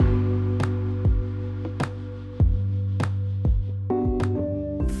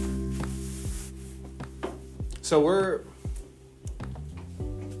So we're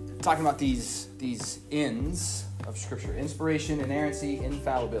talking about these ins of Scripture: inspiration, inerrancy,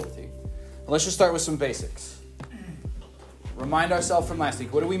 infallibility. Let's just start with some basics. Remind ourselves from last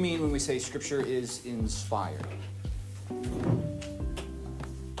week, what do we mean when we say Scripture is inspired?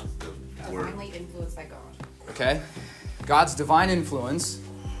 Divinely influenced by God. Okay. God's divine influence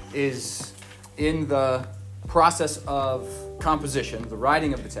is in the process of composition, the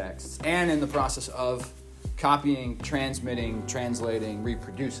writing of the texts, and in the process of copying, transmitting, translating,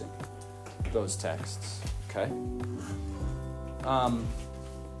 reproducing those texts. Okay?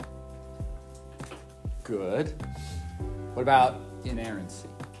 Good. What about inerrancy?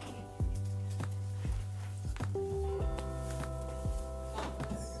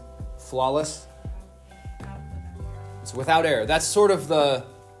 Flawless? It's without error. That's sort of the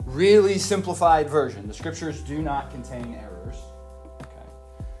really simplified version. The Scriptures do not contain errors. Okay.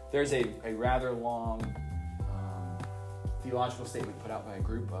 There's a rather long theological statement put out by a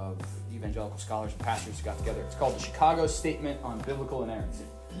group of evangelical scholars and pastors who got together. It's called the Chicago Statement on Biblical Inerrancy.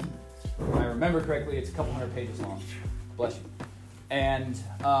 If I remember correctly, it's a couple hundred pages long. Bless you. And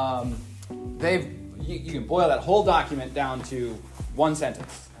you can boil that whole document down to one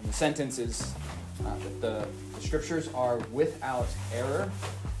sentence. And the sentence is that the Scriptures are without error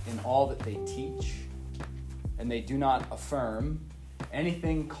in all that they teach, and they do not affirm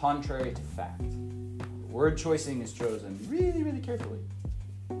anything contrary to fact. Word choicing is chosen really, really carefully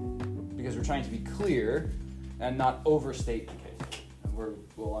because we're trying to be clear and not overstate the case. And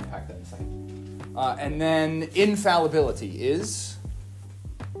we'll unpack that in a second. And then infallibility is?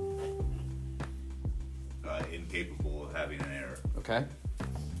 Incapable of having an error. Okay.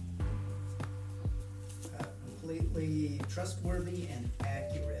 Completely trustworthy and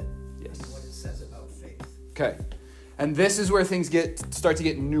accurate. Yes. In what it says about faith. Okay. And this is where things start to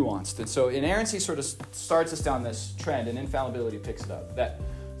get nuanced. And so inerrancy sort of starts us down this trend, and infallibility picks it up. That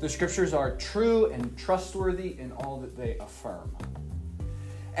the Scriptures are true and trustworthy in all that they affirm.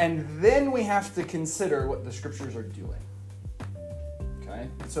 And then we have to consider what the Scriptures are doing. Okay?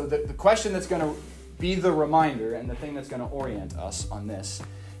 So the question that's going to be the reminder and the thing that's going to orient us on this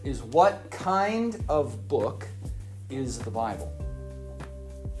is, what kind of book is the Bible?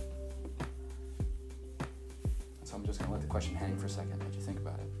 So I'm just going to let the question hang for a second, let you think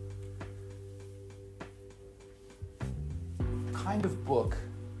about it. What kind of book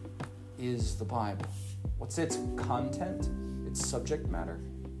is the Bible? What's its content, its subject matter?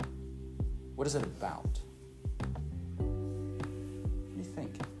 What is it about? What do you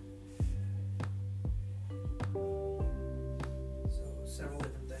think? So several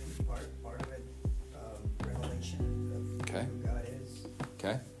different things. Part of it, revelation of who God is.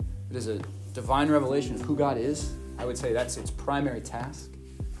 Okay. It is a divine revelation of who God is. I would say that's its primary task,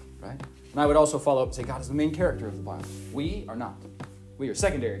 right? And I would also follow up and say God is the main character of the Bible. We are not. We are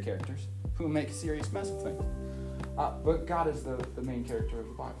secondary characters who make a serious mess of things. But God is the main character of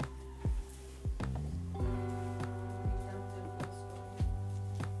the Bible.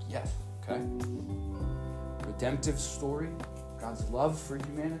 Yes, okay. Redemptive story, God's love for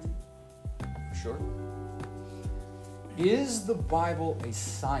humanity, for sure. Is the Bible a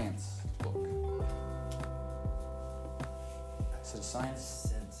science book? Is it a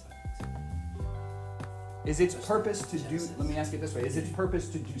science? Is its purpose to do, let me ask it this way, is its purpose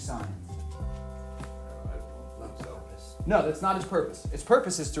to do science? I don't think so. No, that's not its purpose. Its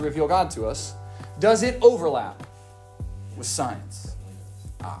purpose is to reveal God to us. Does it overlap with science?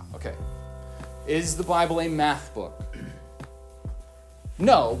 Okay. Is the Bible a math book?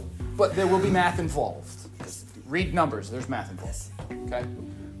 No, but there will be math involved. Read numbers, there's math involved. Okay?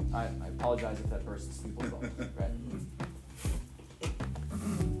 I apologize if that verse is simple as well. Right?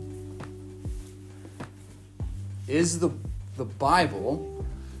 Is the Bible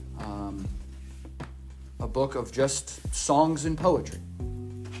a book of just songs and poetry?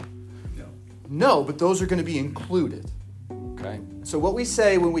 No. No, but those are going to be included. Okay? So what we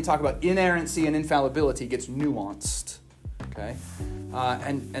say when we talk about inerrancy and infallibility gets nuanced. Okay?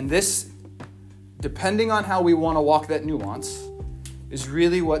 And this, depending on how we want to walk that nuance, is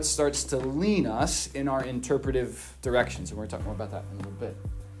really what starts to lean us in our interpretive directions. And we're going to talk more about that in a little bit.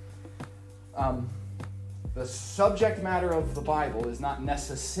 The subject matter of the Bible is not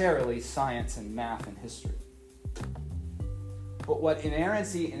necessarily science and math and history. But what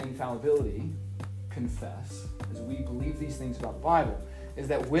inerrancy and infallibility confess, as we believe these things about the Bible, is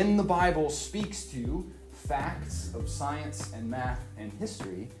that when the Bible speaks to facts of science and math and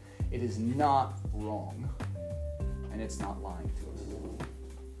history, it is not wrong, and it's not lying to us.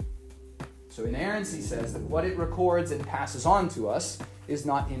 So inerrancy says that what it records and passes on to us is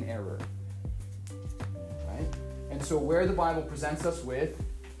not in error. Right? So where the Bible presents us with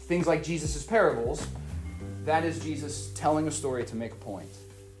things like Jesus' parables, that is Jesus telling a story to make a point.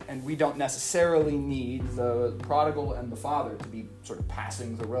 And we don't necessarily need the prodigal and the father to be sort of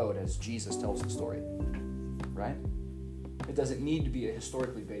passing the road as Jesus tells the story, right? It doesn't need to be a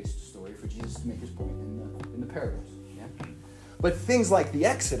historically based story for Jesus to make his point in the parables. Yeah? But things like the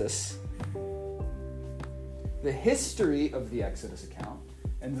Exodus, the history of the Exodus account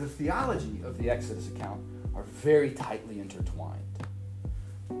and the theology of the Exodus account are very tightly intertwined.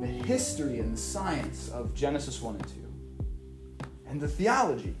 The history and the science of Genesis 1 and 2 and the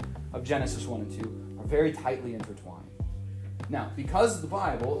theology of Genesis 1 and 2 are very tightly intertwined. Now, because the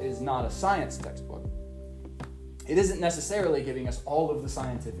Bible is not a science textbook, it isn't necessarily giving us all of the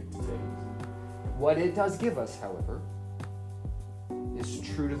scientific details. What it does give us, however, is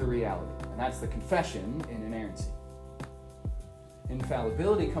true to the reality, and that's the confession in inerrancy.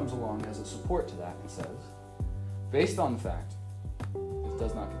 Infallibility comes along as a support to that and says, based on the fact, it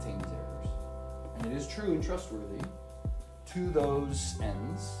does not contain these errors, and it is true and trustworthy to those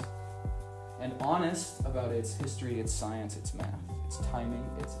ends, and honest about its history, its science, its math, its timing,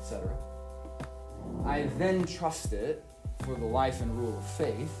 its etc. I then trust it for the life and rule of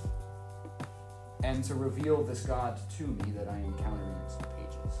faith, and to reveal this God to me that I encounter in its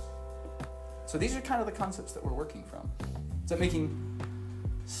pages. So these are kind of the concepts that we're working from. Is that making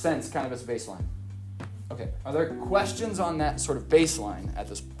sense kind of as a baseline? Okay, are there questions on that sort of baseline at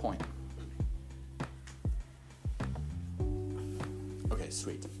this point? Okay,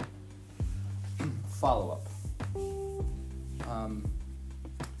 sweet. Follow-up.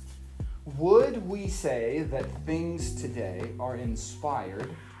 Would we say that things today are inspired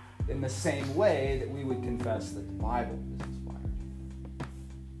in the same way that we would confess that the Bible is inspired?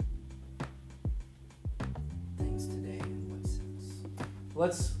 Things today, in what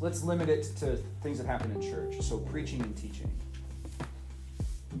sense? Let's limit it to things that happen in church. So preaching and teaching.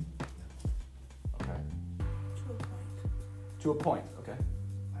 Okay. To a point, okay.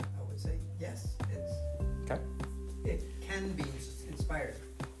 I would say yes. Okay. It can be inspired.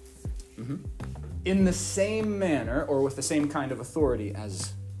 Mm-hmm. In the same manner or with the same kind of authority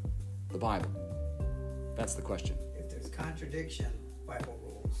as the Bible? That's the question. If there's contradiction, Bible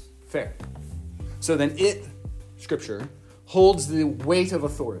rules. Fair. So then Scripture, holds the weight of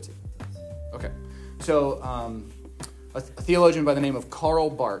authority. Okay. So a theologian by the name of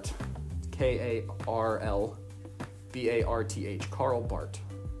Karl Barth, K-A-R-L-B-A-R-T-H, Karl Barth,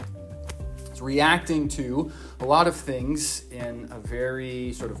 is reacting to a lot of things in a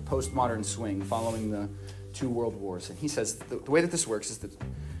very sort of postmodern swing following the two world wars. And he says the way that this works is that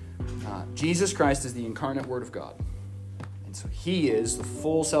Jesus Christ is the incarnate Word of God. And so he is the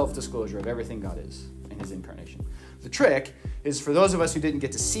full self-disclosure of everything God is in his incarnation. The trick is for those of us who didn't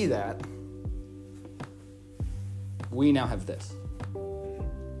get to see that, we now have this.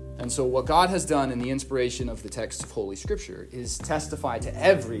 And so what God has done in the inspiration of the text of Holy Scripture is testify to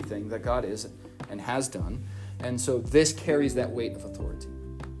everything that God is and has done. And so this carries that weight of authority.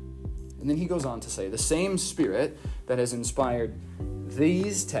 And then he goes on to say, the same Spirit that has inspired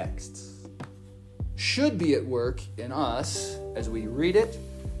these texts should be at work in us as we read it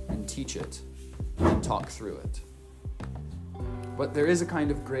and teach it and talk through it. But there is a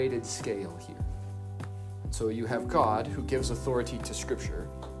kind of graded scale here. So you have God who gives authority to Scripture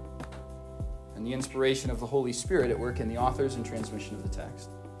and the inspiration of the Holy Spirit at work in the authors and transmission of the text.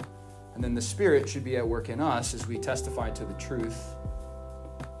 And then the Spirit should be at work in us as we testify to the truth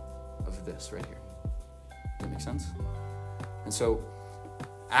of this right here. Does that make sense? And so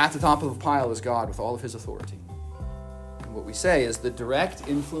at the top of the pile is God with all of his authority. And what we say is the direct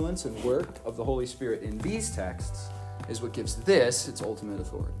influence and work of the Holy Spirit in these texts is what gives this its ultimate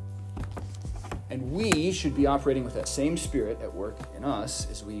authority. And we should be operating with that same Spirit at work in us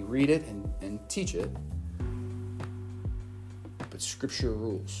as we read it and teach it. But Scripture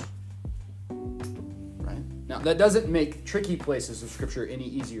rules. Right? Now, that doesn't make tricky places of Scripture any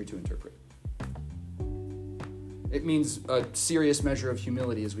easier to interpret. It means a serious measure of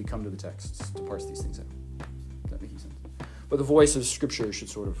humility as we come to the texts to parse these things out. Does that make sense? But the voice of Scripture should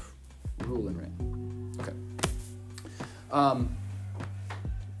sort of rule and reign. Okay.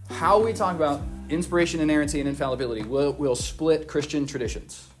 How we talk about inspiration, inerrancy, and infallibility will split Christian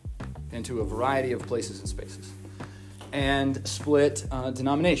traditions into a variety of places and spaces. And split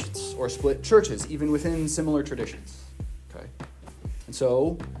denominations, or split churches, even within similar traditions. Okay? And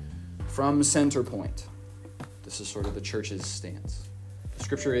so, from center point, this is sort of the church's stance. The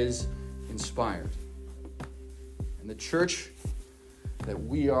Scripture is inspired. And the church that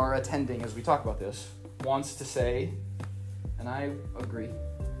we are attending as we talk about this wants to say, and I agree,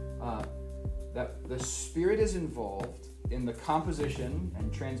 that the Spirit is involved in the composition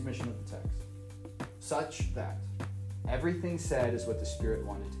and transmission of the text, such that everything said is what the Spirit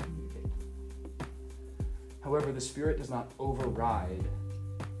wanted to communicate. However, the Spirit does not override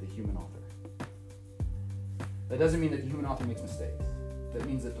the human author. That doesn't mean that the human author makes mistakes. That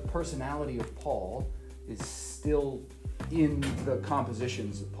means that the personality of Paul is still in the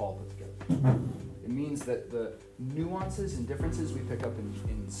compositions that Paul put together. It means that the nuances and differences we pick up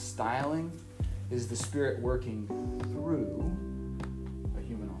in styling is the Spirit working through a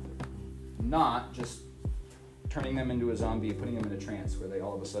human author, not just turning them into a zombie, putting them in a trance where they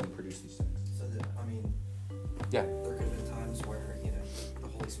all of a sudden produce these things. So, Yeah. there could have been times where, the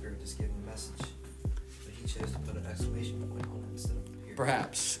Holy Spirit just gave him a message, but he chose to put an exclamation point on it instead of a period.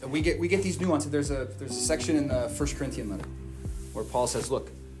 Perhaps. We get these nuances. There's a section in the 1 Corinthians letter where Paul says, look,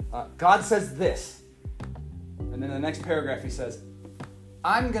 God says this. And then in the next paragraph he says,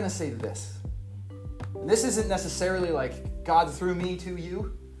 I'm going to say this. And this isn't necessarily like God through me to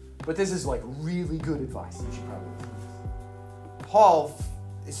you, but this is like really good advice. You should probably listen to this. Paul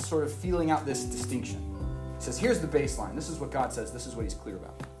is sort of feeling out this distinction. He says, here's the baseline. This is what God says. This is what he's clear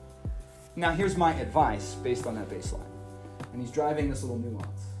about. Now here's my advice based on that baseline. And he's driving this little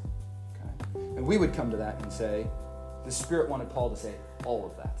nuance. Okay? And we would come to that and say, the Spirit wanted Paul to say all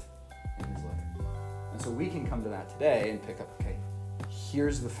of that in his letter. And so we can come to that today and pick up, okay,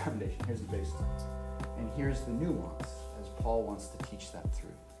 here's the foundation, here's the baseline. And here's the nuance as Paul wants to teach that through.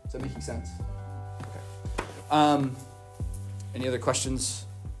 Is that making sense? Okay. Any other questions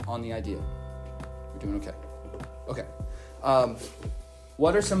on the idea? We're doing okay. Okay.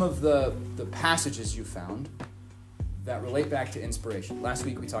 What are some of the passages you found that relate back to inspiration? Last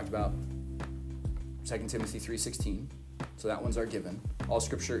week we talked about 2 Timothy 3:16. So that one's our given. All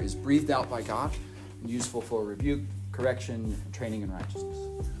Scripture is breathed out by God and useful for rebuke, correction, training in righteousness.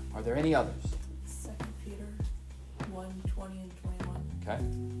 Are there any others? 2 Peter 1:20 and 21. Okay.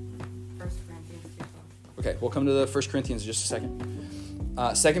 1 Corinthians 2:12. Okay, we'll come to the 1 Corinthians in just a second.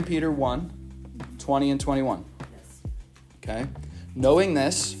 2 Peter 1:20 and 21. Yes. Okay. Knowing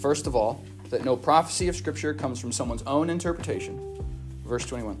this, first of all, that no prophecy of Scripture comes from someone's own interpretation. Verse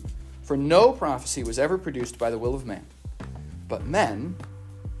 21. For no prophecy was ever produced by the will of man, but men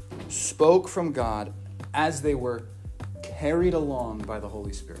spoke from God as they were carried along by the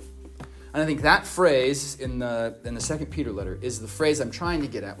Holy Spirit. And I think that phrase in the 2 Peter letter is the phrase I'm trying to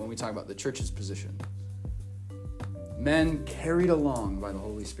get at when we talk about the church's position. Men carried along by the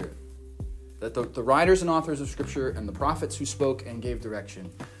Holy Spirit. That the writers and authors of Scripture and the prophets who spoke and gave direction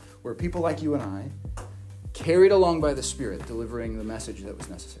were people like you and I, carried along by the Spirit, delivering the message that was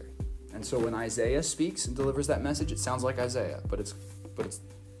necessary. And so when Isaiah speaks and delivers that message, it sounds like Isaiah, but it's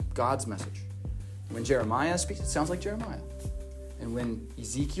God's message. When Jeremiah speaks, it sounds like Jeremiah. And when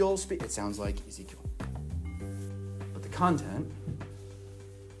Ezekiel speaks, it sounds like Ezekiel. But the content,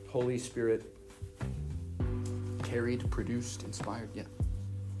 Holy Spirit carried, produced, inspired, yeah.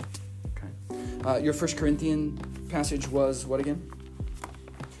 Okay. Your 1 Corinthians passage was what again?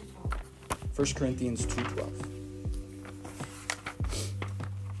 1 Corinthians 2:12.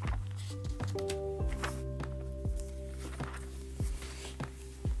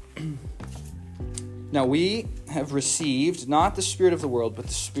 Now we have received not the spirit of the world, but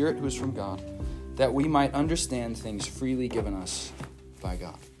the Spirit who is from God, that we might understand things freely given us by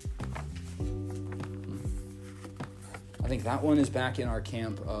God. I think that one is back in our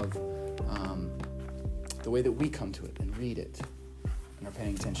camp of the way that we come to it and read it and are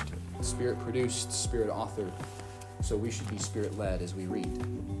paying attention to it. Spirit produced, Spirit authored, so we should be Spirit led as we read,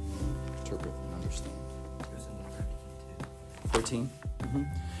 interpret, and understand. There's another 13.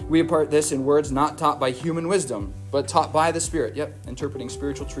 We impart this in words not taught by human wisdom, but taught by the Spirit. Yep, interpreting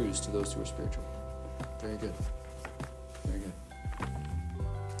spiritual truths to those who are spiritual. Very good. Very good.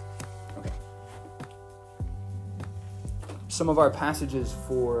 Okay. Some of our passages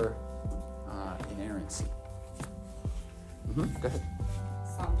for inerrancy. Go ahead.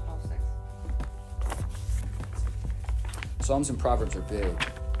 Psalm 12:6. Psalms and Proverbs are big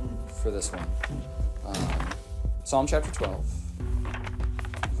for this one. Psalm chapter 12.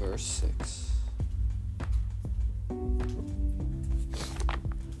 Verse 6.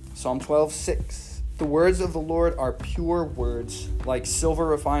 Psalm 12:6. The words of the Lord are pure words, like silver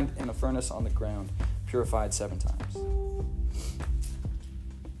refined in a furnace on the ground, purified 7 times.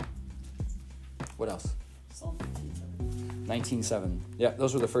 What else? Psalm 19:7. 19:7. Yeah,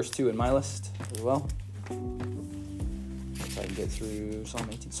 those were the first 2 in my list as well. If I can get through Psalm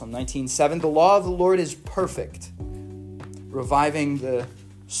 18. Psalm 19:7. The law of the Lord is perfect, reviving the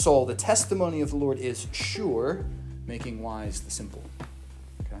soul. The testimony of the Lord is sure, making wise the simple.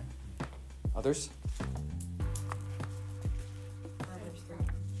 Okay? Others?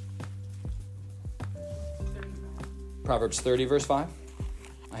 Proverbs 30, verse 5.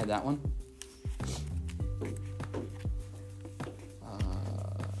 I had that one.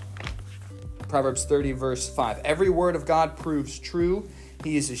 Proverbs 30, verse 5. Every word of God proves true.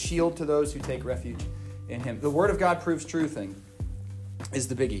 He is a shield to those who take refuge in him. The word of God proves true thing is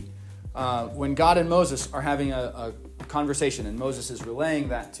the biggie. When God and Moses are having a conversation, and Moses is relaying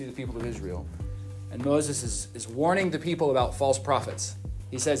that to the people of Israel, and Moses is warning the people about false prophets.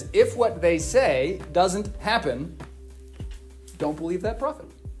 He says, if what they say doesn't happen, don't believe that prophet.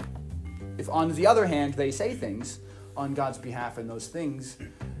 If, on the other hand, they say things on God's behalf and those things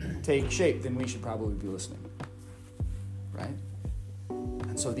take shape, then we should probably be listening. Right?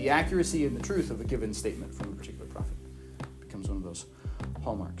 And so the accuracy and the truth of a given statement from a particular prophet becomes one of those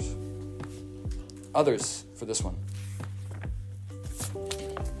hallmarks. Others for this one.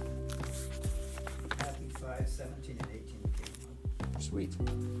 Matthew 5, 17 and 18 came up. Sweet.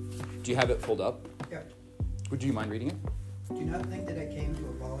 Do you have it pulled up? Yep. Would you mind reading it? Do not think that I came to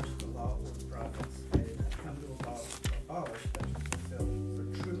abolish the law or the prophets. I did not come to abolish, but to fulfill.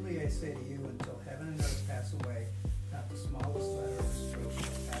 For truly I say to you, until heaven and earth pass away, not the smallest letter or stroke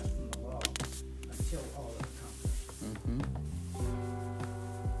shall pass from the law until all is accomplished.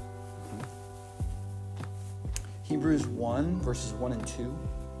 Hebrews 1, verses 1 and 2.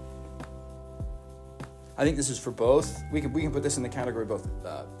 I think this is for both. We can put this in the category of both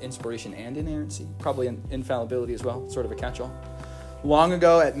inspiration and inerrancy, probably infallibility as well, sort of a catch-all. Long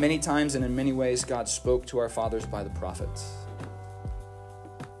ago, at many times and in many ways, God spoke to our fathers by the prophets.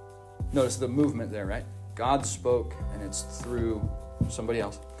 Notice the movement there, right? God spoke, and it's through somebody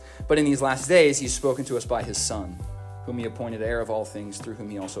else. But in these last days, he's spoken to us by his Son, whom he appointed heir of all things, through whom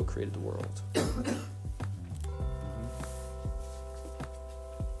he also created the world.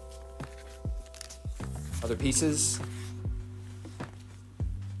 Other pieces.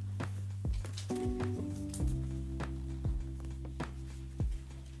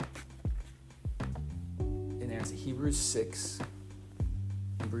 In answer, Hebrews 6,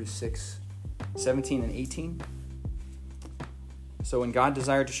 17 and 18. So when God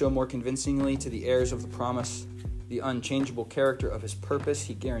desired to show more convincingly to the heirs of the promise the unchangeable character of his purpose,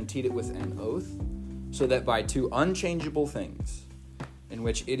 he guaranteed it with an oath, so that by two unchangeable things, in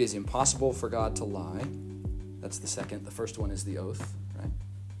which it is impossible for God to lie, that's the second. The first one is the oath, right?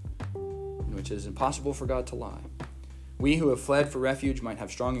 In which it is impossible for God to lie. We who have fled for refuge might have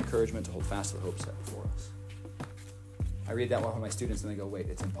strong encouragement to hold fast to the hope set before us. I read that with my students and they go, wait,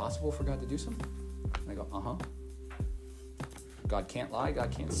 it's impossible for God to do something? And I go, uh-huh. God can't lie, God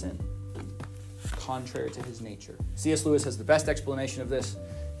can't sin. Contrary to his nature. C.S. Lewis has the best explanation of this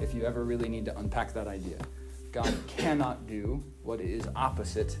if you ever really need to unpack that idea. God cannot do what is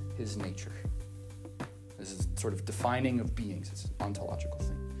opposite his nature. This is sort of defining of beings. It's an ontological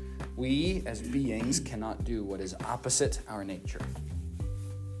thing. We, as beings, cannot do what is opposite our nature.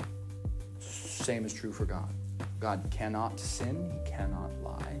 Same is true for God. God cannot sin. He cannot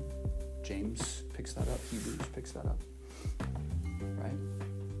lie. James picks that up. Hebrews picks that up. Right?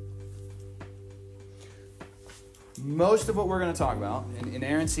 Most of what we're going to talk about in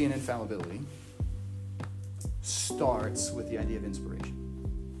inerrancy and infallibility starts with the idea of inspiration.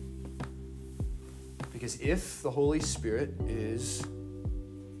 Because if the Holy Spirit is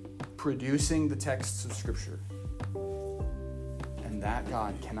producing the texts of Scripture, and that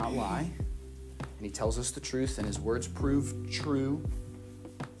God cannot lie, and he tells us the truth, and his words prove true,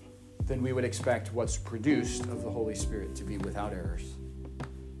 then we would expect what's produced of the Holy Spirit to be without errors,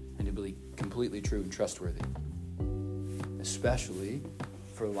 and to be completely true and trustworthy, especially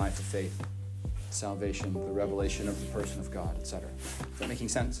for a life of faith, salvation, the revelation of the person of God, etc. Is that making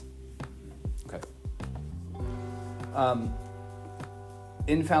sense? Okay.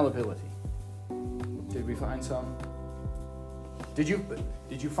 Infallibility. Did we find some? Did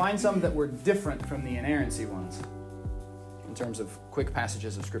you find some that were different from the inerrancy ones in terms of quick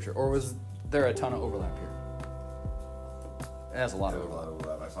passages of Scripture, or was there a ton of overlap here? It has a lot of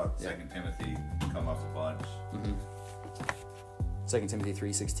overlap. I saw 2 Timothy come up a bunch. Mm-hmm. 2 Timothy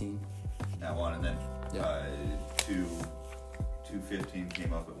 3:16. That one, and then 2:15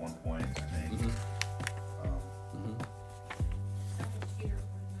 came up at one point, I think. Mm-hmm.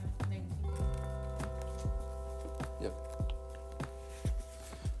 Yep.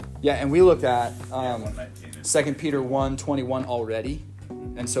 Yeah, and we looked at 2 Peter 1:21 already.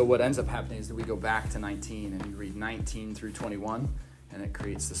 And so what ends up happening is that we go back to 19 and you read 19 through 21, and it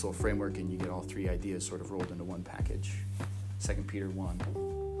creates this little framework, and you get all three ideas sort of rolled into one package. 2 Peter 1,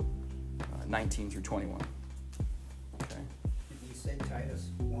 19 through 21. Okay. Did you say Titus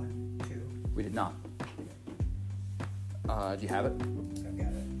 1, 2? We did not. Do you have it? I've got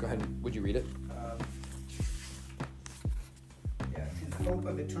it. Go ahead. Would you read it? Yeah, in the hope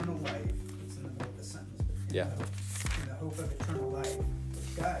of eternal life, it's in the middle of the sentence, but Yeah. in the hope of eternal life,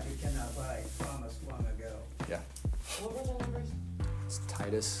 which God, who cannot lie, promised long ago. Yeah. What were the numbers? It's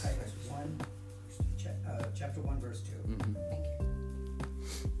Titus. Titus 1, chapter 1, verse 2. Mhm. Thank you.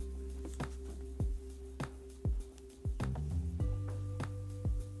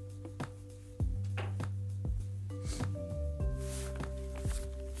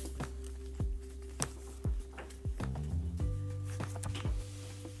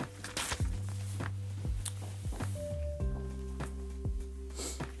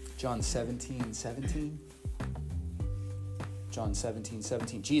 John 17:17. John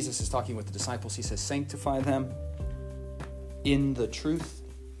 17:17. Jesus is talking with the disciples. He says, sanctify them in the truth.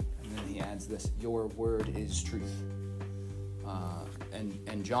 And then he adds this, your word is truth.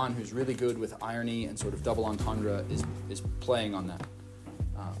 And John, who's really good with irony and sort of double entendre, is playing on that.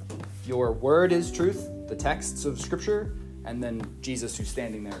 Your word is truth, the texts of Scripture, and then Jesus who's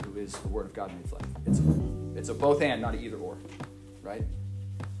standing there, who is the Word of God made flesh. It's a both and, not an either or, right?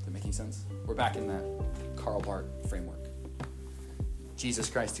 Is that making sense? We're back in that Karl Barth framework. Jesus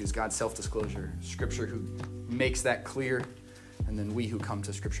Christ, who's God's self-disclosure, Scripture who makes that clear, and then we who come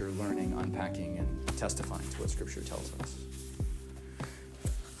to Scripture learning, unpacking, and testifying to what Scripture tells us.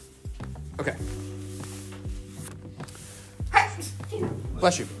 Okay.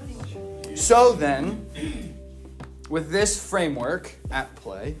 Bless you. So then, with this framework at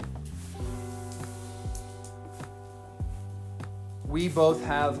play, we both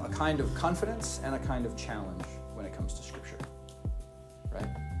have a kind of confidence and a kind of challenge when it comes to Scripture, right?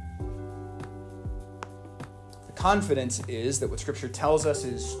 The confidence is that what Scripture tells us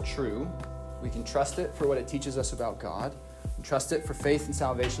is true. We can trust it for what it teaches us about God. We can trust it for faith and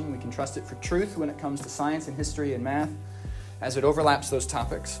salvation. We can trust it for truth when it comes to science and history and math, as it overlaps those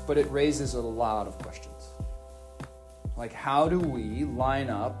topics, but it raises a lot of questions. Like, how do we line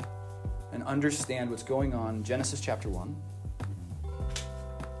up and understand what's going on in Genesis chapter 1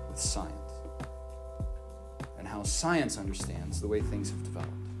 with science? And how science understands the way things have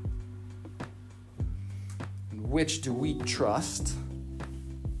developed? And which do we trust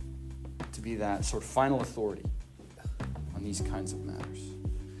to be that sort of final authority on these kinds of matters?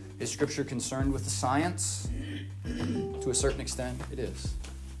 Is Scripture concerned with the science? To a certain extent, it is.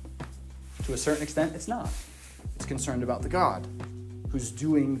 To a certain extent, it's not. It's concerned about the God who's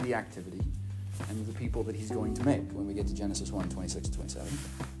doing the activity and the people that he's going to make when we get to Genesis 1, 26 to 27.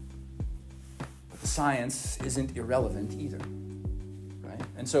 But the science isn't irrelevant either, right?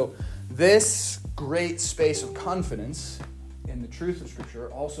 And so this great space of confidence in the truth of Scripture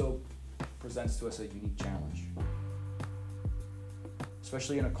also presents to us a unique challenge,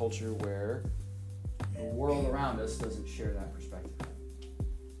 especially in a culture where the world around us doesn't share that perspective,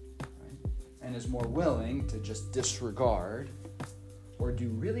 right? And is more willing to just disregard or do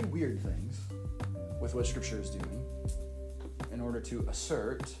really weird things with what Scripture is doing in order to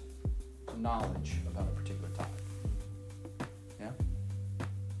assert knowledge about a particular topic. Yeah?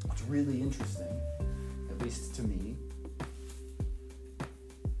 What's really interesting, at least to me,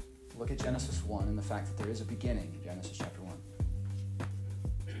 look at Genesis 1 and the fact that there is a beginning in Genesis chapter 1.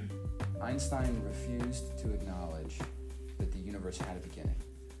 Einstein refused to acknowledge that the universe had a beginning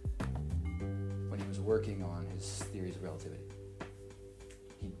when he was working on his theories of relativity.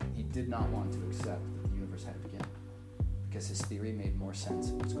 He did not want to accept that the universe had a beginning because his theory made more sense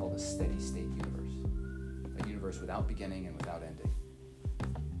in what's called a steady state universe, a universe without beginning and without ending.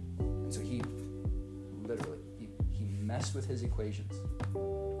 And so he messed with his equations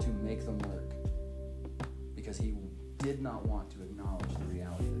to make them work because he did not want to acknowledge the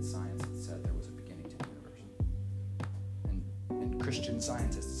reality that science had said there was a beginning to the universe. And Christian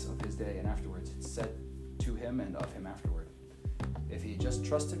scientists of his day and afterwards had said to him and of him afterward, if he just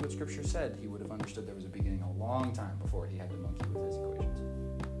trusted what Scripture said, he would have understood there was a beginning a long time before he had to monkey with his equations.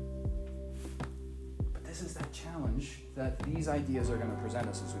 But this is that challenge that these ideas are going to present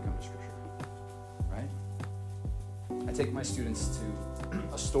us as we come to Scripture, right? I take my students to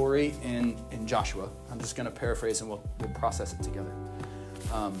a story in Joshua. I'm just going to paraphrase and we'll process it together.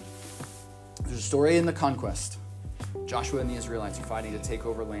 There's a story in the conquest. Joshua and the Israelites are fighting to take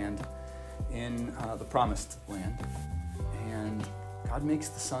over land in the promised land. And God makes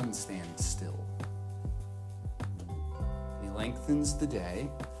the sun stand still. And he lengthens the day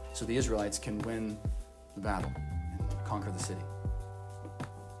so the Israelites can win the battle and conquer the city.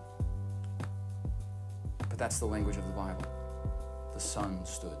 But that's the language of the Bible. The sun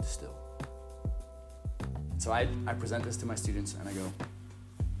stood still. So I present this to my students and I go,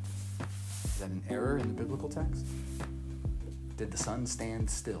 that an error in the biblical text? Did the sun stand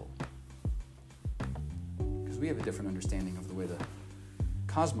still? Because we have a different understanding of the way the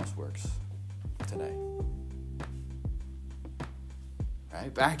cosmos works today.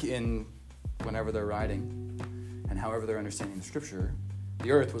 Right? Back in whenever they're writing and however they're understanding the scripture,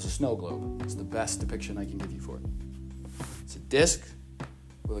 the earth was a snow globe. It's the best depiction I can give you for it. It's a disc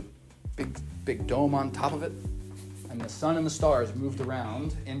with a big dome on top of it, and the sun and the stars moved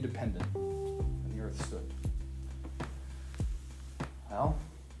around independent, and the earth stood. Well,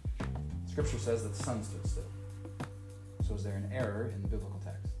 scripture says that the sun stood still. So is there an error in the biblical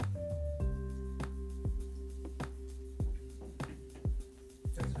text?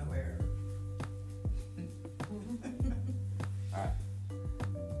 There's no error. All right.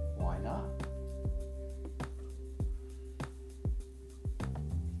 Why not?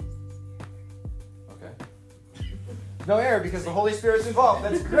 Okay. No error because the Holy Spirit's involved.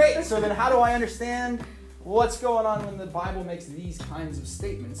 That's great. So then how do I understand what's going on when the Bible makes these kinds of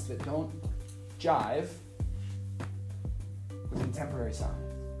statements that don't jive with contemporary science?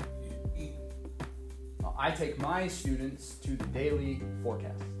 Well, I take my students to the daily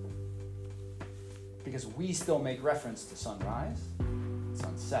forecast because we still make reference to sunrise and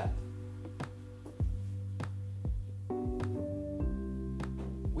sunset.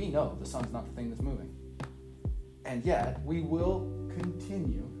 We know the sun's not the thing that's moving. And yet, we will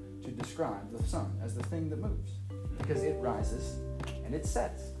continue to describe the sun as the thing that moves because it rises and it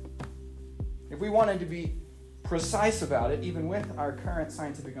sets. If we wanted to be precise about it, even with our current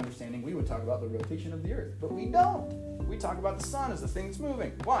scientific understanding, we would talk about the rotation of the earth. But we don't. We talk about the sun as the thing that's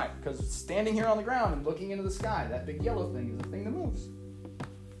moving. Why? Because standing here on the ground and looking into the sky, that big yellow thing is the thing that moves.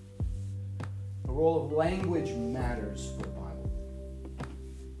 The role of language matters for the Bible.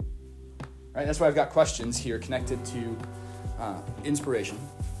 Right? That's why I've got questions here connected to inspiration.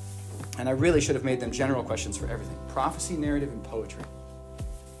 And I really should have made them general questions for everything. Prophecy, narrative, and poetry.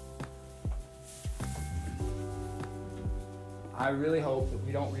 I really hope that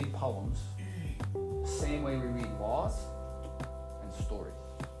we don't read poems the same way we read laws and stories.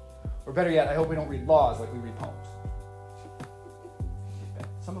 Or better yet, I hope we don't read laws like we read poems.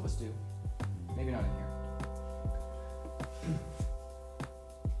 Some of us do. Maybe not in here.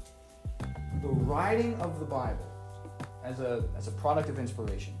 The writing of the Bible as a product of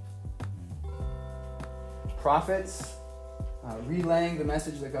inspiration. Prophets relaying the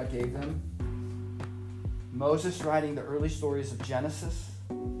message that God gave them. Moses writing the early stories of Genesis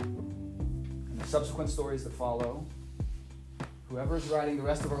and the subsequent stories that follow. Whoever is writing the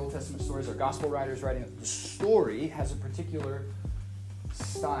rest of our Old Testament stories, our gospel writers writing it, the story has a particular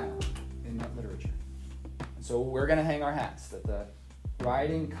style in that literature. And so we're going to hang our hats that the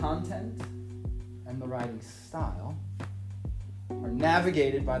writing content and the writing style are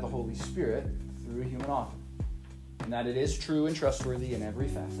navigated by the Holy Spirit through a human author. And that it is true and trustworthy in every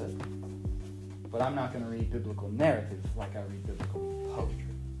facet. But I'm not going to read biblical narrative like I read biblical poetry.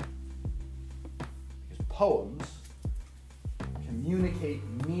 Because poems communicate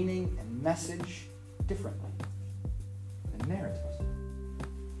meaning and message differently than narratives.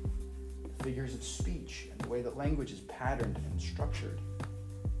 The figures of speech and the way that language is patterned and structured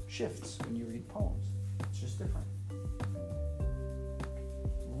shifts when you read poems. It's just different.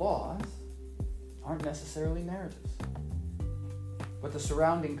 Laws aren't necessarily narratives. But the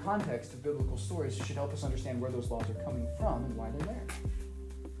surrounding context of biblical stories should help us understand where those laws are coming from and why they're there.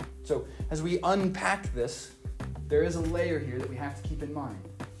 So as we unpack this, there is a layer here that we have to keep in mind.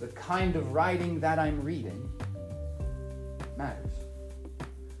 The kind of writing that I'm reading matters.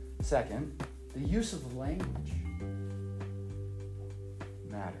 Second, the use of language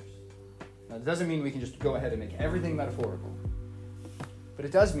matters. Now, it doesn't mean we can just go ahead and make everything metaphorical. But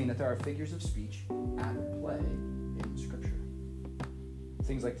it does mean that there are figures of speech at play in Scripture.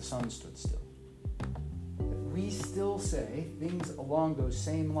 Things like the sun stood still. That we still say things along those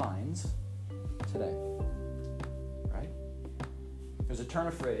same lines today. Right? There's a turn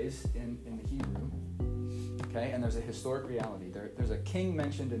of phrase in the Hebrew, okay, and there's a historic reality. There's a king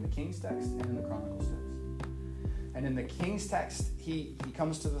mentioned in the King's text and in the Chronicles text. And in the King's text, he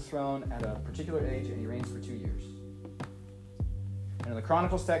comes to the throne at a particular age and he reigns for 2 years. And in the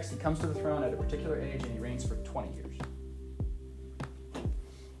Chronicles text, he comes to the throne at a particular age and he reigns for 20 years.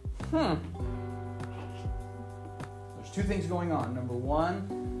 There's two things going on. Number one,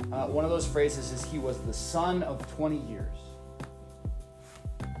 one of those phrases is he was the son of 20 years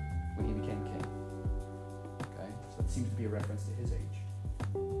when he became king. Okay, so that seems to be a reference to his age.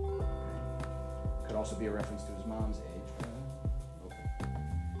 Could also be a reference to his mom's age. Okay.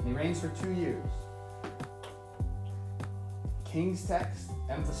 And he reigns for 2 years. King's text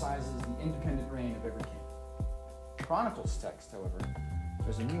emphasizes the independent reign of every king. Chronicles text, however,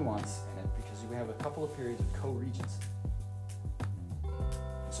 there's a nuance in it because we have a couple of periods of co-regency.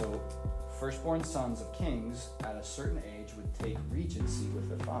 So, firstborn sons of kings at a certain age would take regency with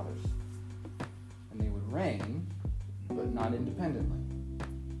their fathers. And they would reign, but not independently.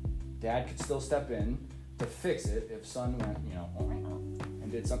 Dad could still step in to fix it if son went,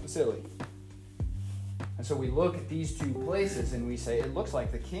 and did something silly. And so we look at these two places and we say, it looks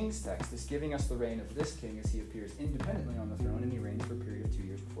like the king's text is giving us the reign of this king as he appears independently on the throne and he reigns for a period of 2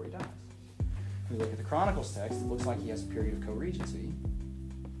 years before he dies. If we look at the Chronicles text, it looks like he has a period of co-regency.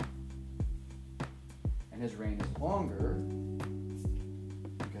 And his reign is longer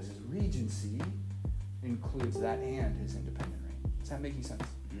because his regency includes that and his independent reign. Is that making sense?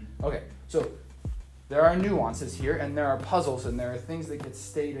 Mm-hmm. Okay, so there are nuances here, and there are puzzles, and there are things that get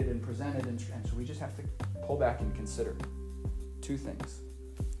stated and presented, and so we just have to pull back and consider two things.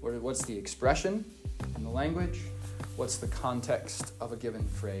 What's the expression in the language? What's the context of a given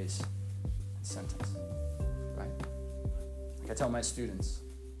phrase and sentence? Right? Like I tell my students,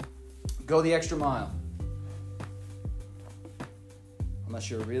 go the extra mile. Unless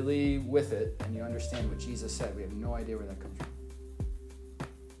you're really with it and you understand what Jesus said, we have no idea where that comes from.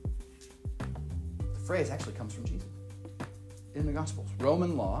 The phrase actually comes from Jesus in the Gospels.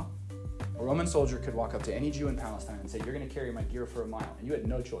 Roman law, a Roman soldier could walk up to any Jew in Palestine and say, you're going to carry my gear for a mile. And you had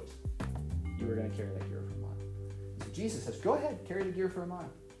no choice. You were going to carry that gear for a mile. So Jesus says, go ahead, carry the gear for a mile.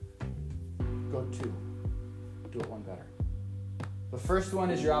 Go two. Do it one better. The first one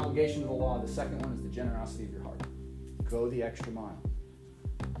is your obligation to the law. The second one is the generosity of your heart. Go the extra mile.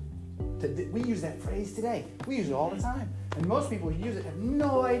 We use that phrase today. We use it all the time. And most people who use it have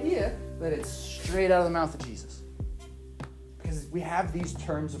no idea that it's straight out of the mouth of Jesus. Because we have these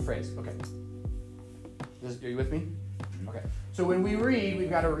terms of phrase. Okay. Are you with me? Okay. So when we read, we've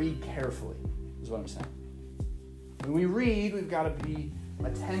got to read carefully, is what I'm saying. When we read, we've got to be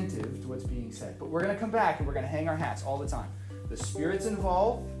attentive to what's being said. But we're going to come back and we're going to hang our hats all the time. The Spirit's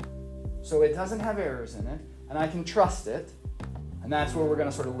involved, so it doesn't have errors in it, and I can trust it, and that's where we're going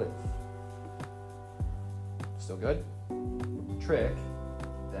to sort of live. Still good? Trick,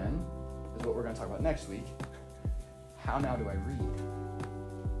 then, is what we're going to talk about next week. How now do I read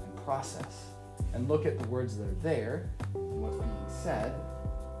and process and look at the words that are there and what's being said,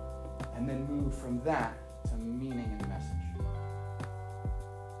 and then move from that to meaning and message.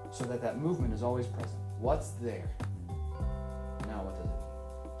 So that that movement is always present. What's there? Now what does it mean?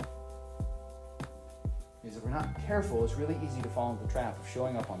 Because if we're not careful, it's really easy to fall into the trap of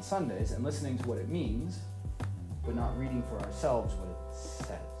showing up on Sundays and listening to what it means, but not reading for ourselves what it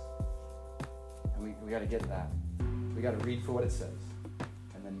says. And we got to get that. We got to read for what it says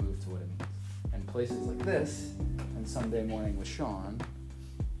and then move to what it means. And places like this and Sunday morning with Sean,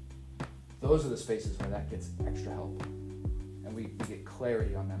 those are the spaces where that gets extra help. And we get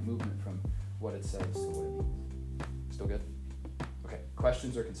clarity on that movement from what it says to what it means. Still good? Okay,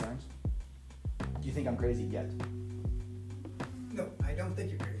 questions or concerns? Do you think I'm crazy yet? No, I don't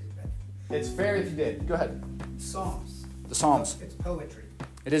think you're crazy, Ben. It's fair if you did. Go ahead. Psalms. The Psalms. It's poetry,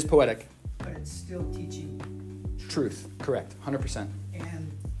 It is poetic. but it's still teaching Truth. Correct. 100%.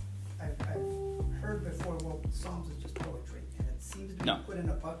 And I've heard before, well, Psalms is just poetry, and it seems to be No. put in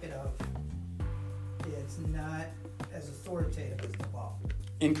a bucket of it's not as authoritative as the law.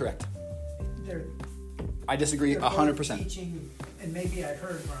 Incorrect. They're I disagree both 100%. teaching, and maybe I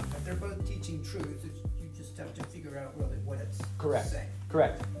heard wrong, but they're both teaching truth. You just have to figure out really what it's saying.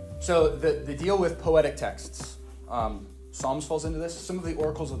 Correct. So the deal with poetic texts, Psalms falls into this. Some of the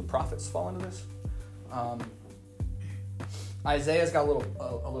oracles of the prophets fall into this. Isaiah's got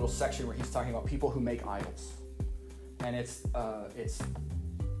a little section where he's talking about people who make idols, and it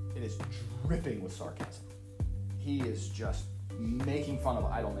is dripping with sarcasm. He is just making fun of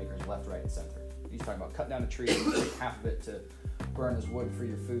idol makers left, right, and center. He's talking about cutting down a tree and you take half of it to burn as wood for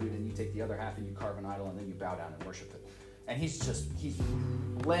your food, and you take the other half and you carve an idol and then you bow down and worship it. And he's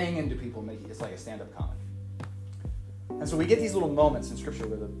laying into people, it's like a stand-up comic. And so we get these little moments in Scripture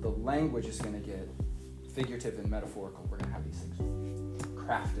where the language is going to get figurative and metaphorical. We're going to have these things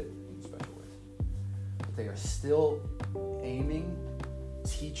crafted in special ways. But they are still aiming,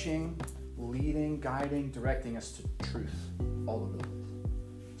 teaching, leading, guiding, directing us to truth all over the place.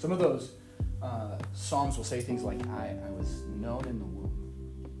 Some of those Psalms will say things like, I was known in the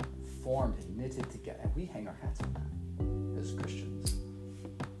womb, formed and knitted together. And we hang our hats on that as Christians.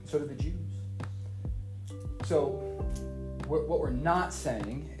 So do the Jews. So what we're not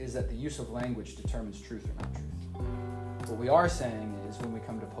saying is that the use of language determines truth or not truth. What we are saying is when we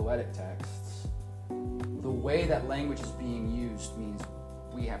come to poetic texts, the way that language is being used means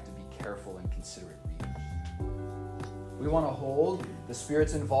we have to be careful and considerate readers. We want to hold the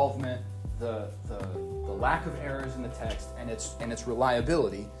Spirit's involvement, the lack of errors in the text, and its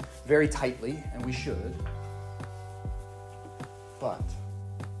reliability very tightly, and we should. But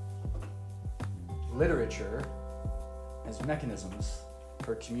literature has mechanisms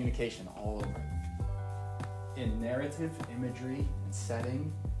for communication all over it. In narrative, imagery, and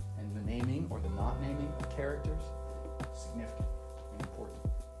setting, and the naming or the not naming of characters, significant and important.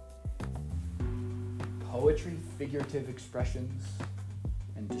 Poetry, figurative expressions,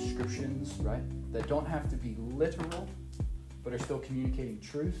 and descriptions, right, that don't have to be literal, but are still communicating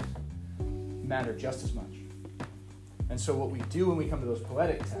truth, matter just as much. And so what we do when we come to those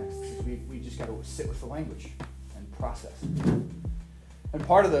poetic texts is we just got to sit with the language and process. And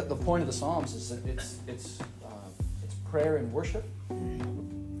part of the point of the Psalms is that it's prayer and worship.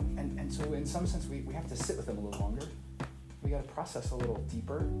 And so in some sense we have to sit with them a little longer. We got to process a little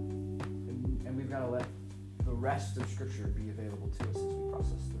deeper. And we've got to let the rest of Scripture be available to us as we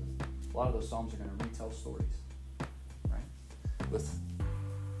process through. A lot of those Psalms are going to retell stories, right? With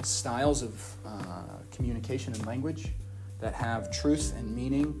styles of communication and language that have truth and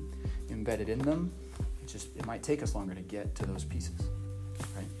meaning embedded in them. It might take us longer to get to those pieces,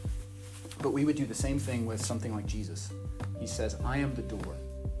 right? But we would do the same thing with something like Jesus. He says, I am the door.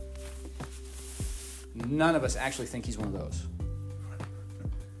 None of us actually think he's one of those,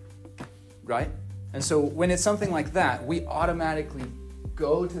 right? And so when it's something like that, we automatically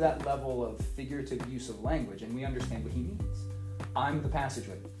go to that level of figurative use of language and we understand what he means. I'm the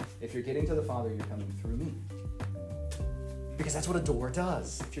passageway. If you're getting to the Father, you're coming through me. Because that's what a door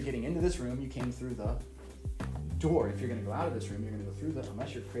does. If you're getting into this room, you came through the door. If you're going to go out of this room, you're going to go through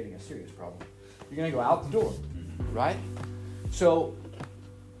unless you're creating a serious problem. You're going to go out the door, right? So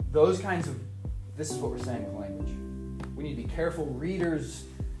this is what we're saying with language. We need to be careful readers,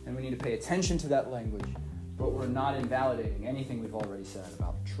 and we need to pay attention to that language, but we're not invalidating anything we've already said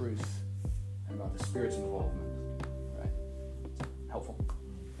about truth and about the Spirit's involvement, right? Helpful?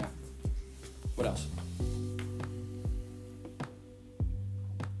 Yeah. What else?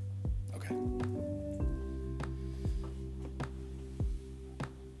 Okay.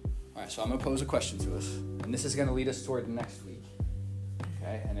 All right, so I'm going to pose a question to us, and this is going to lead us toward next week.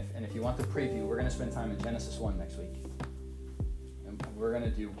 Okay, and if you want the preview, we're going to spend time in Genesis 1 next week. And we're going to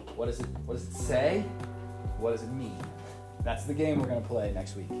do, what does it say? What does it mean? That's the game we're going to play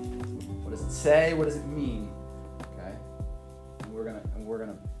next week. What does it say? What does it mean? Okay? And we're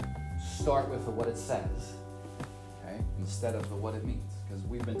going to start with the what it says, okay, instead of the what it means, because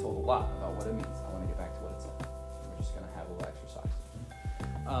we've been told a lot about what it means. I want to get back to what it says. We're just going to have a little exercise.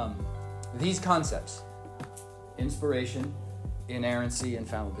 These concepts, inspiration, inerrancy, and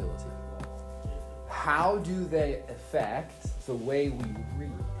fallibility, how do they affect the way we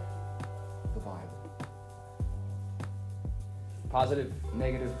read the Bible? Positive,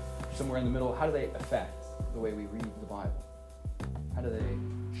 negative, somewhere in the middle, how do they affect the way we read the Bible? How do they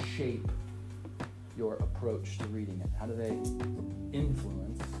shape your approach to reading it? How do they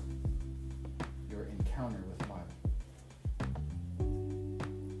influence your encounter with the Bible?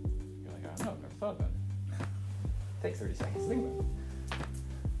 You're like, I don't know, I've never thought about it. Take 30 seconds to think about it.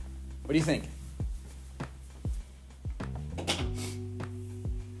 What do you think?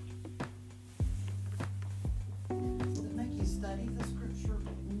 Does it make you study the scripture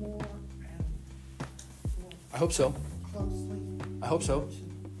more and I hope so. closely? I hope so.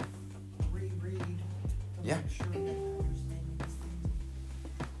 Reread to Yeah. make sure that you're understanding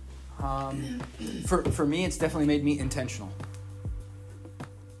these things. For me, it's definitely made me intentional.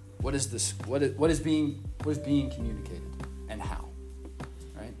 What is this? What is being communicated, and how?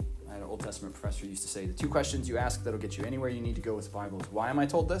 Right? I had an Old Testament professor who used to say the two questions you ask that'll get you anywhere you need to go with the Bible is why am I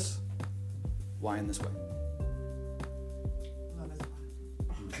told this? Why in this way? Love is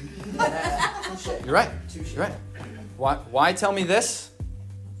blind. Touche. You're right. Touche. You're right. Why tell me this,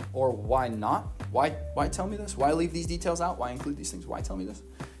 or why not? Why tell me this? Why leave these details out? Why include these things? Why tell me this?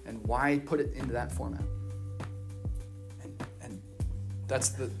 And why put it into that format? And that's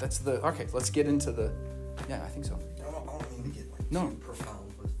the okay. Let's get into the. Yeah, I think so. I don't mean to get like No. too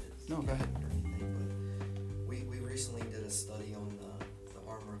profound with this. No, go ahead. Or anything, but we recently did a study on the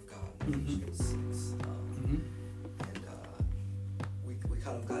armor of God, Ephesians 6, and we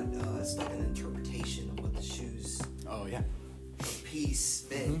kind of got stuck in an interpretation of what the shoes Oh yeah. of peace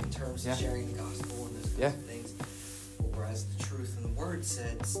meant in terms of sharing the gospel and those kinds of things. Whereas the truth in the word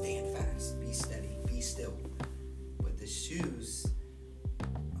said, stand fast, be steady, be still. But the shoes,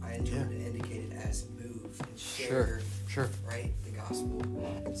 I interpreted indicated as move and share, Sure. right, the gospel.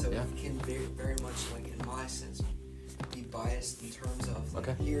 So Yeah. it can very, very much, like in my sense, be biased in terms of like,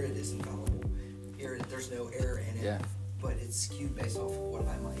 Okay. here it is infallible, here there's no error in it, Yeah. but it's skewed based off of what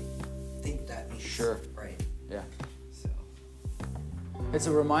I might think that means. Sure. Right. Yeah. So It's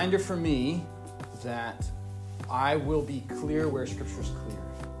a reminder for me that I will be clear where Scripture is clear.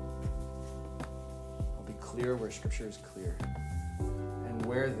 I'll be clear where Scripture is clear. And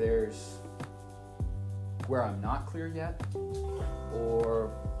where I'm not clear yet, or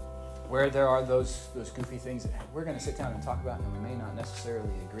where there are those goofy things that we're going to sit down and talk about, and we may not necessarily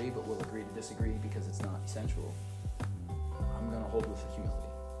agree, but we'll agree to disagree because it's not essential. I'm going to hold with humility.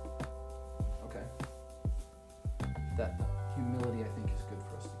 Okay? That humility, I think, is good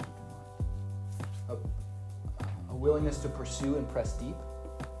for us to keep in mind. A willingness to pursue and press deep,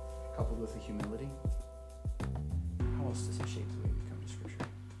 coupled with a humility. How else does it shape the way we come to Scripture?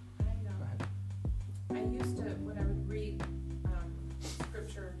 Go ahead. I used to, when I would read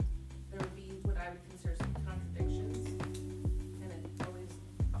scripture, there would be what I would consider some contradictions, and it always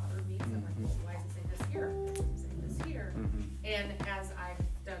bothered me. 'Cause I'm like, well, why does it say this here? Why does it say this here? And as I've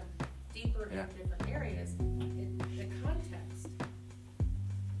dug deeper Yeah. in different areas, the context,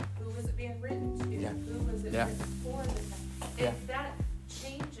 who was it being written to? Yeah. Who was it Yeah. written for? Yeah. And that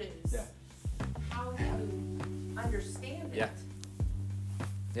changes Yeah. how you understand it. Yeah.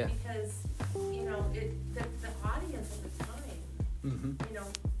 Yeah. Because, you know, the audience at the time, Mm-hmm. you know,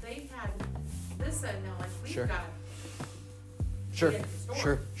 they had this knowledge, we've Sure. got Sure. to get the story,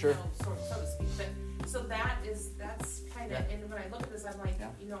 Sure. Sure. you know, so to speak. But, so that's kind of, Yeah. and when I look at this, I'm like,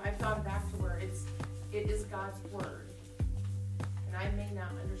 Yeah. you know, I've gone back to where it is God's word. And I may not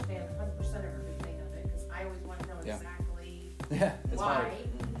understand 100% of everything of it, because I always want to know Yeah. exactly Yeah. It's why, hard.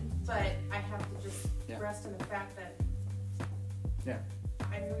 but I have to just Yeah. rest in the fact that Yeah.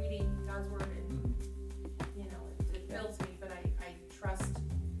 I'm reading God's word and, Mm-hmm. you know, it builds me, but I trust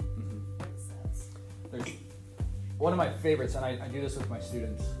Mm-hmm. what it says. There's one of my favorites, and I do this with my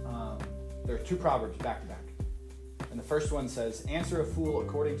students. There are two proverbs back to back. And the first one says, "Answer a fool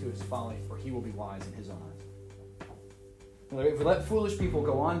according to his folly, for he will be wise in his own eyes." Well, if we let foolish people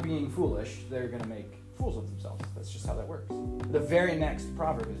go on being foolish, they're going to make fools of themselves. That's just how that works. The very next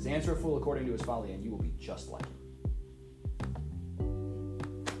proverb is, "Answer a fool according to his folly, and you will be just like him."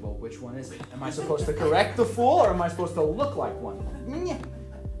 Well, which one is it? Am I supposed to correct the fool, or am I supposed to look like one?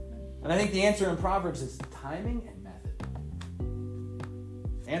 And I think the answer in Proverbs is timing and method.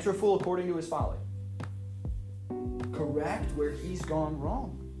 Answer a fool according to his folly. Correct where he's gone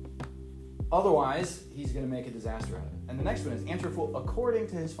wrong. Otherwise, he's going to make a disaster out of it. And the next one is answer a fool according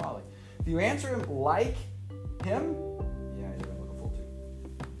to his folly. If you answer him like him, yeah, you're going to look a fool too,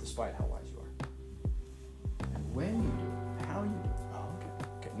 despite how wise you are. And when you do it, how you do it. Oh,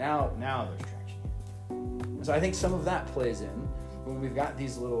 okay. Now there's traction here. And so I think some of that plays in when we've got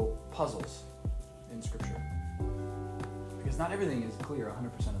these little puzzles in Scripture. Because not everything is clear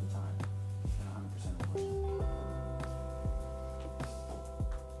 100% of the time and 100% of the question.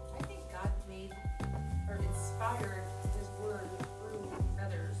 I think God made or inspired his word through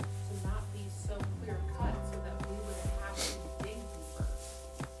others to not be so clear cut so that we would have to dig deeper.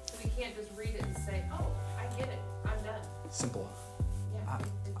 So we can't just read it and say, oh, I get it, I'm done. Simple. Yeah,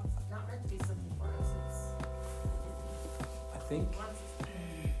 it's not meant to be simple for us. I think, It's once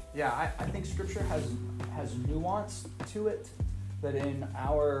I think Scripture has nuance to it that in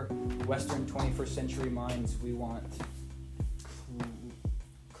our Western 21st century minds we want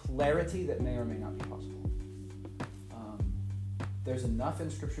clarity that may or may not be possible. There's enough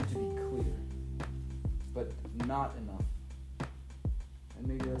in Scripture to be clear, but not enough. And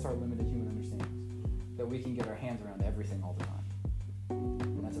maybe that's our limited human understanding, that we can get our hands around everything all the time.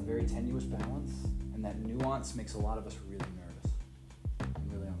 And that's a very tenuous balance, and that nuance makes a lot of us really nervous,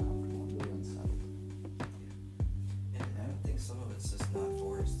 and really uncomfortable, and really unsettled. And I think some of it's just not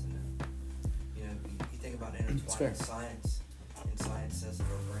for us to know. You know, you think about fair. intertwining science, and science says that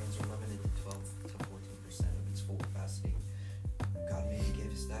our brains are limited to 12 to 14% of its full capacity. God maybe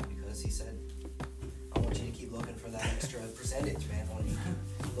gave us that because he said, I want you to keep looking for that extra percentage, man. I want you to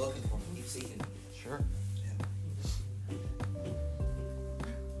keep looking for it, keep seeking it. Sure. Yeah.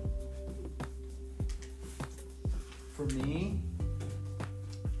 For me,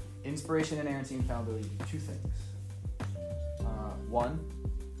 inspiration, inerrancy, and infallibility do two things. One,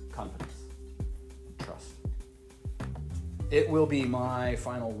 confidence, trust. It will be my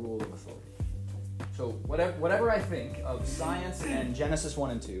final rule of authority. So whatever I think of science and Genesis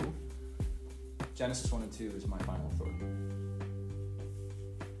 1 and 2, Genesis 1 and 2 is my final authority.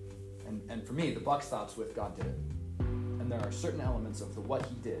 And for me, the buck stops with God did it. And there are certain elements of what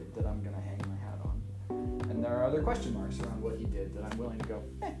he did that I'm going to hang my hat on. And there are other question marks around what he did that I'm willing to go,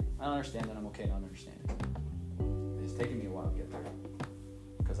 I don't understand that, I'm okay not understanding. It's taken me a while to get there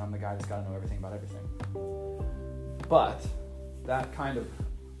because I'm the guy that's got to know everything about everything. But that kind of,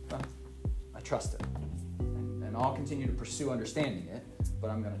 I trust it. And I'll continue to pursue understanding it, but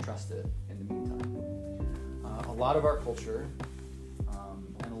I'm going to trust it in the meantime. A lot of our culture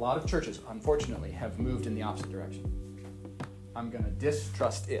and a lot of churches, unfortunately, have moved in the opposite direction. I'm going to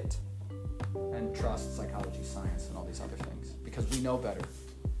distrust it and trust psychology, science, and all these other things because we know better.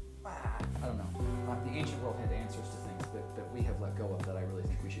 I don't know. The ancient world had answers to things that we have let go of that I really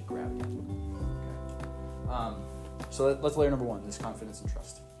think we should grab again. Okay. So let's layer number one, this confidence and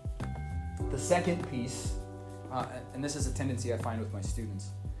trust. The second piece, and this is a tendency I find with my students,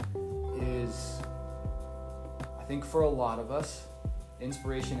 is I think for a lot of us,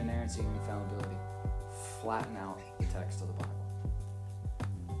 inspiration, inerrancy, and infallibility flatten out the text of the Bible.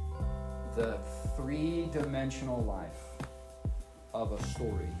 The three-dimensional life of a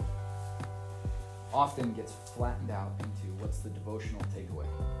story often gets flattened out into what's the devotional takeaway,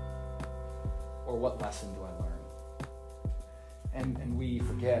 or what lesson do I learn? And we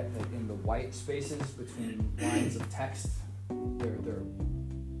forget that in the white spaces between lines of text, there are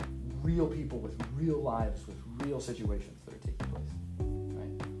real people with real lives, with real situations that are taking place,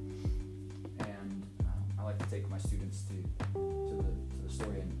 right? And I like to take my students to the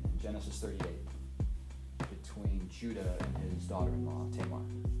story in Genesis 38 between Judah and his daughter-in-law, Tamar.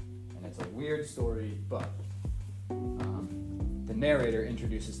 And it's a weird story, but the narrator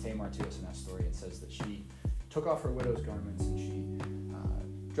introduces Tamar to us in that story and says that she took off her widow's garments and she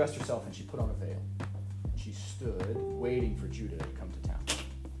dressed herself and she put on a veil. And she stood waiting for Judah to come to town.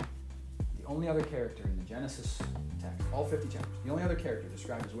 The only other character in the Genesis text, all 50 chapters, the only other character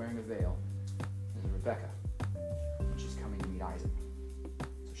described as wearing a veil is Rebecca when she's coming to meet Isaac.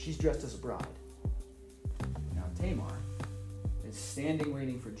 So she's dressed as a bride. Now Tamar is standing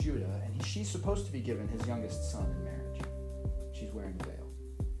waiting for Judah, and she's supposed to be given his youngest son in marriage. She's wearing a veil.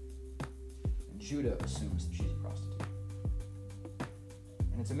 And Judah assumes that she's a prostitute.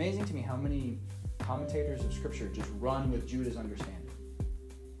 And it's amazing to me how many commentators of Scripture just run with Judah's understanding.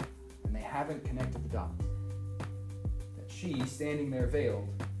 And they haven't connected the dots. That she, standing there veiled,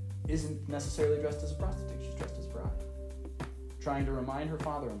 isn't necessarily dressed as a prostitute. She's dressed as a bride. Trying to remind her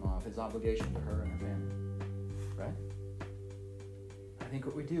father-in-law of his obligation to her and her family. Right? I think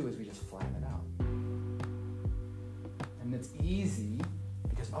what we do is we just flatten it out. And it's easy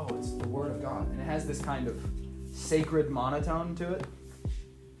because, it's the Word of God. And it has this kind of sacred monotone to it.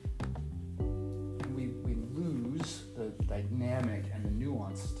 And we lose the dynamic and the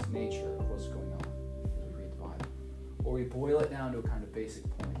nuanced nature of what's going on as we read the Bible. Or we boil it down to a kind of basic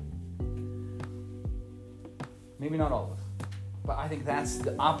point. Maybe not all of us. But I think that's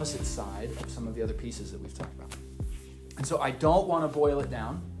the opposite side of some of the other pieces that we've talked about. And so I don't want to boil it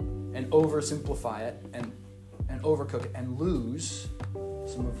down and oversimplify it and overcook it and lose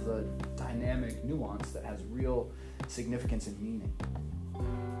some of the dynamic nuance that has real significance and meaning.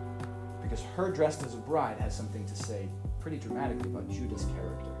 Because her dressed as a bride has something to say pretty dramatically about Judah's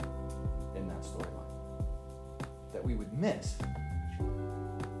character in that storyline that we would miss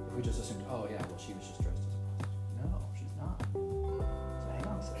if we just assumed, she was just dressed as a prostitute. No, she's not. So hang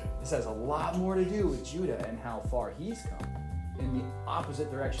on a second. This has a lot more to do with Judah and how far he's come in the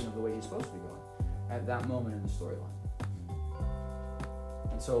opposite direction of the way he's supposed to be going at that moment in the storyline.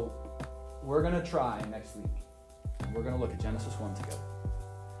 And so we're going to try next week, and we're going to look at Genesis 1 together.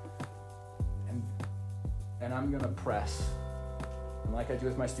 And I'm going to press, and like I do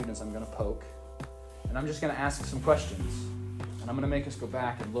with my students, I'm going to poke, and I'm just going to ask some questions, and I'm going to make us go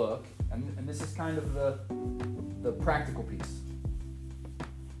back and look, and this is kind of the practical piece.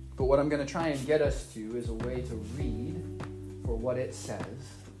 But what I'm going to try and get us to is a way to read for what it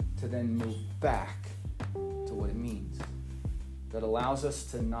says, to then move back to what it means. That allows us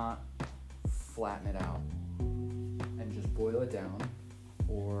to not flatten it out and just boil it down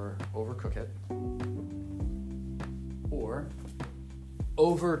or overcook it or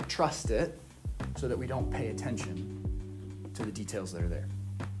over-trust it so that we don't pay attention to the details that are there.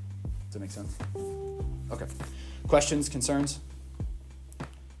 Does that make sense? Okay. Questions, concerns?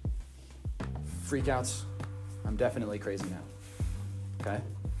 Freakouts? I'm definitely crazy now. Okay?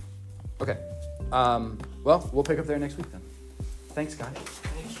 Okay. Well, we'll pick up there next week then. Thanks, guys.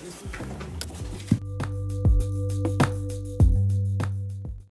 Thank you.